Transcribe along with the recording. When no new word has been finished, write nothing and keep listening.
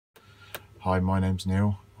Hi, my name's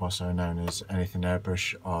Neil, also known as Anything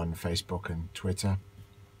Airbrush on Facebook and Twitter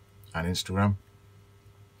and Instagram.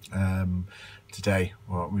 Today,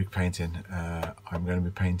 what we're painting, I'm going to be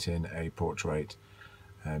painting a portrait.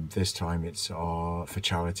 This time it's for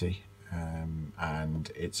charity,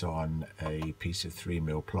 and it's on a piece of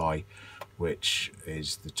 3mm ply, which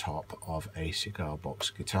is the top of a cigar box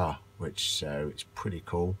guitar, so it's pretty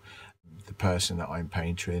cool. The person that I'm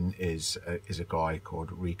painting is a guy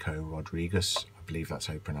called Rico Rodriguez. I believe that's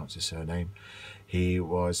how you pronounce his surname. He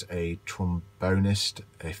was a trombonist,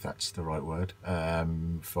 if that's the right word,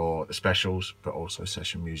 for the specials, but also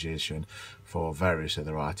session musician for various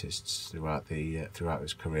other artists throughout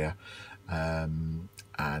his career. And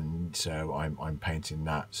so I'm painting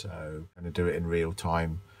that. So I'm going to do it in real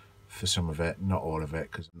time for some of it, not all of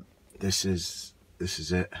it, because this is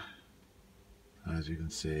it. As you can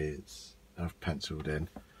see, I've penciled in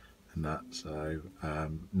and that, so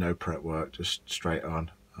no prep work, just straight on.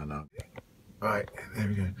 Right, there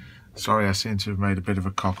we go. Sorry, I seem to have made a bit of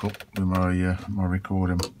a cock up with my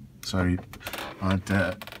recording. So I'd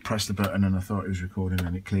pressed the button and I thought it was recording,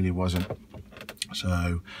 and it clearly wasn't.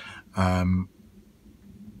 So as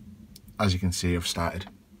you can see, I've started.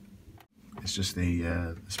 It's just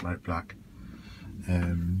the smoke black.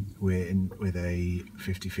 We're in with a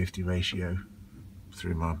 50-50 ratio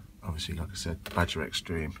through my, obviously, like I said, Badger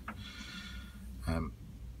Extreme, and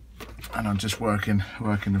I'm just working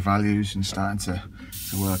the values and starting to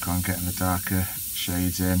work on getting the darker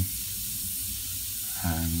shades in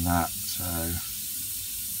and that. So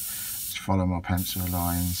just follow my pencil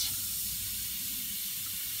lines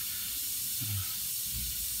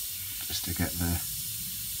just to get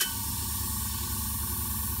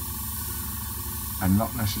and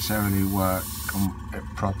not necessarily work on it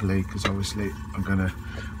properly, because obviously I'm going to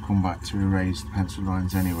come back to erase the pencil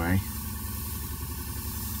lines anyway.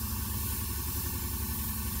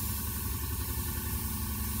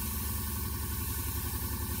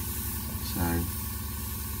 So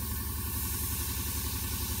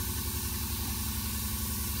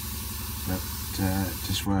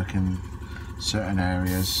just working certain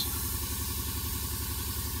areas,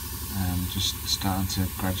 and just starting to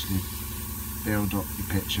gradually build up your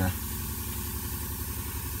picture,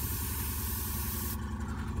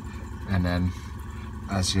 and then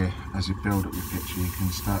as you build up your picture, you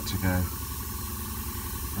can start to go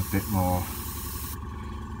a bit more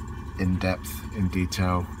in depth, in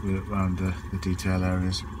detail around the detail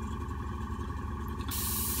areas,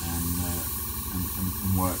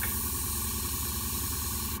 and work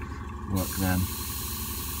them.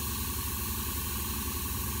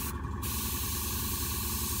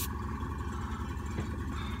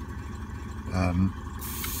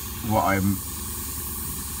 What I'm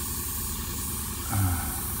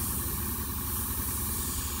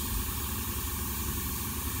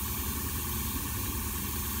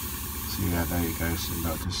so yeah, there you go. So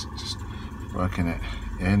look, just working it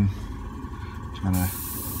in, trying to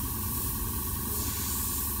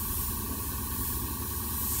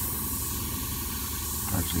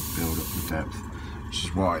gradually build up the depth, which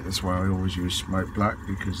is that's why I always use smoke black,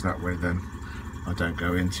 because that way then I don't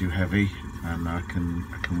go in too heavy, and I can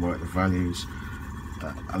work the values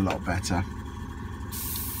a lot better.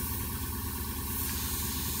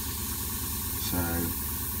 So,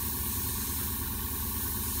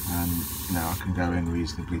 and I can go in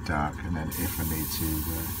reasonably dark, and then if I need to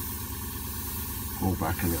pull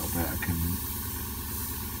back a little bit, I can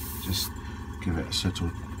just give it a subtle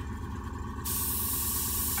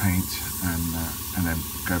paint and then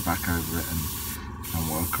go back over it and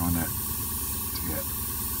work on it to get.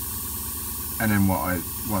 And then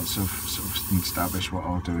once I've sort of established what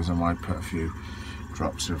I'll do is I might put a few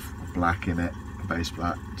drops of black in it, base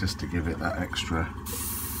black, just to give it that extra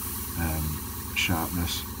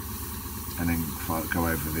sharpness, and then go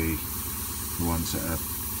over the ones that are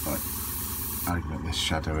like, argument this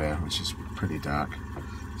shadow here, which is pretty dark.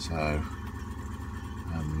 So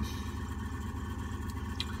I'll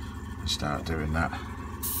start doing that.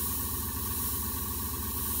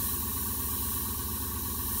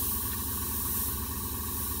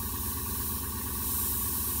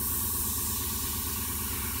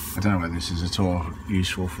 I don't know whether this is at all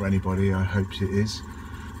useful for anybody. I hope it is,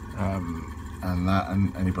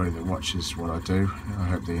 and anybody that watches what I do, I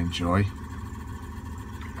hope they enjoy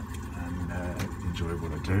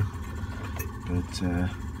what I do.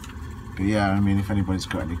 But yeah, I mean, if anybody's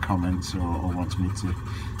got any comments or wants me to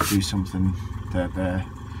do something that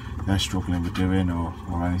they're struggling with doing or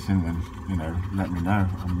anything, then let me know.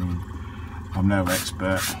 I mean, I'm no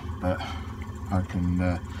expert, but I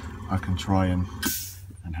can try and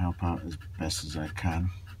help out as best as I can.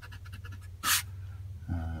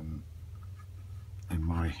 in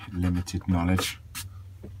my limited knowledge.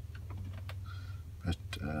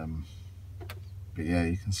 But yeah,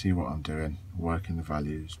 you can see what I'm doing, working the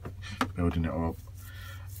values, building it up,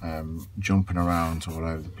 jumping around all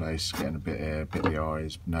over the place, getting a bit here, a bit of the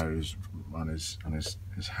eyes, nose on his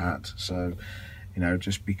hat. So, you know,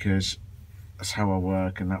 just because that's how I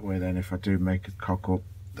work, and that way then if I do make a cock up,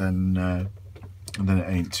 then it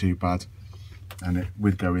ain't too bad. And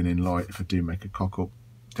with going in light, if I do make a cock up,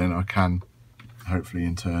 then I can hopefully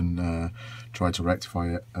in turn try to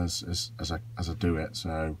rectify it as I do it.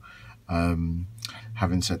 So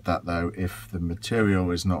having said that though, if the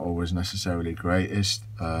material is not always necessarily greatest,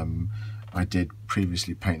 I did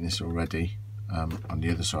previously paint this already on the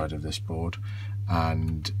other side of this board,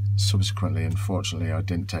 and subsequently, unfortunately, I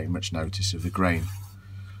didn't take much notice of the grain,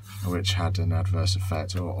 which had an adverse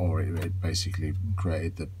effect, or it basically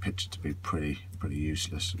created the picture to be pretty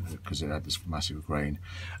useless because it had this massive grain,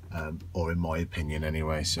 or in my opinion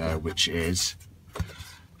anyway, so which is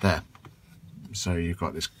there. So you've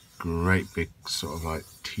got this great big sort of like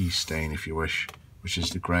tea stain, if you wish, which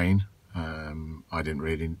is the grain. I didn't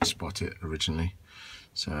really spot it originally,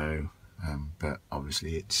 so but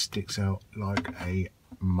obviously it sticks out like a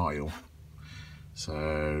mile.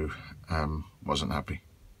 So wasn't happy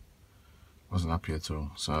at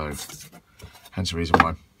all. So hence the reason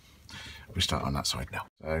why we start on that side now.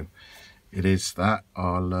 So it is that.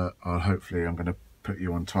 I'll hopefully, I'm going to put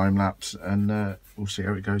you on time lapse, and we'll see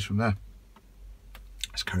how it goes from there.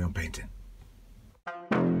 Let's carry on painting.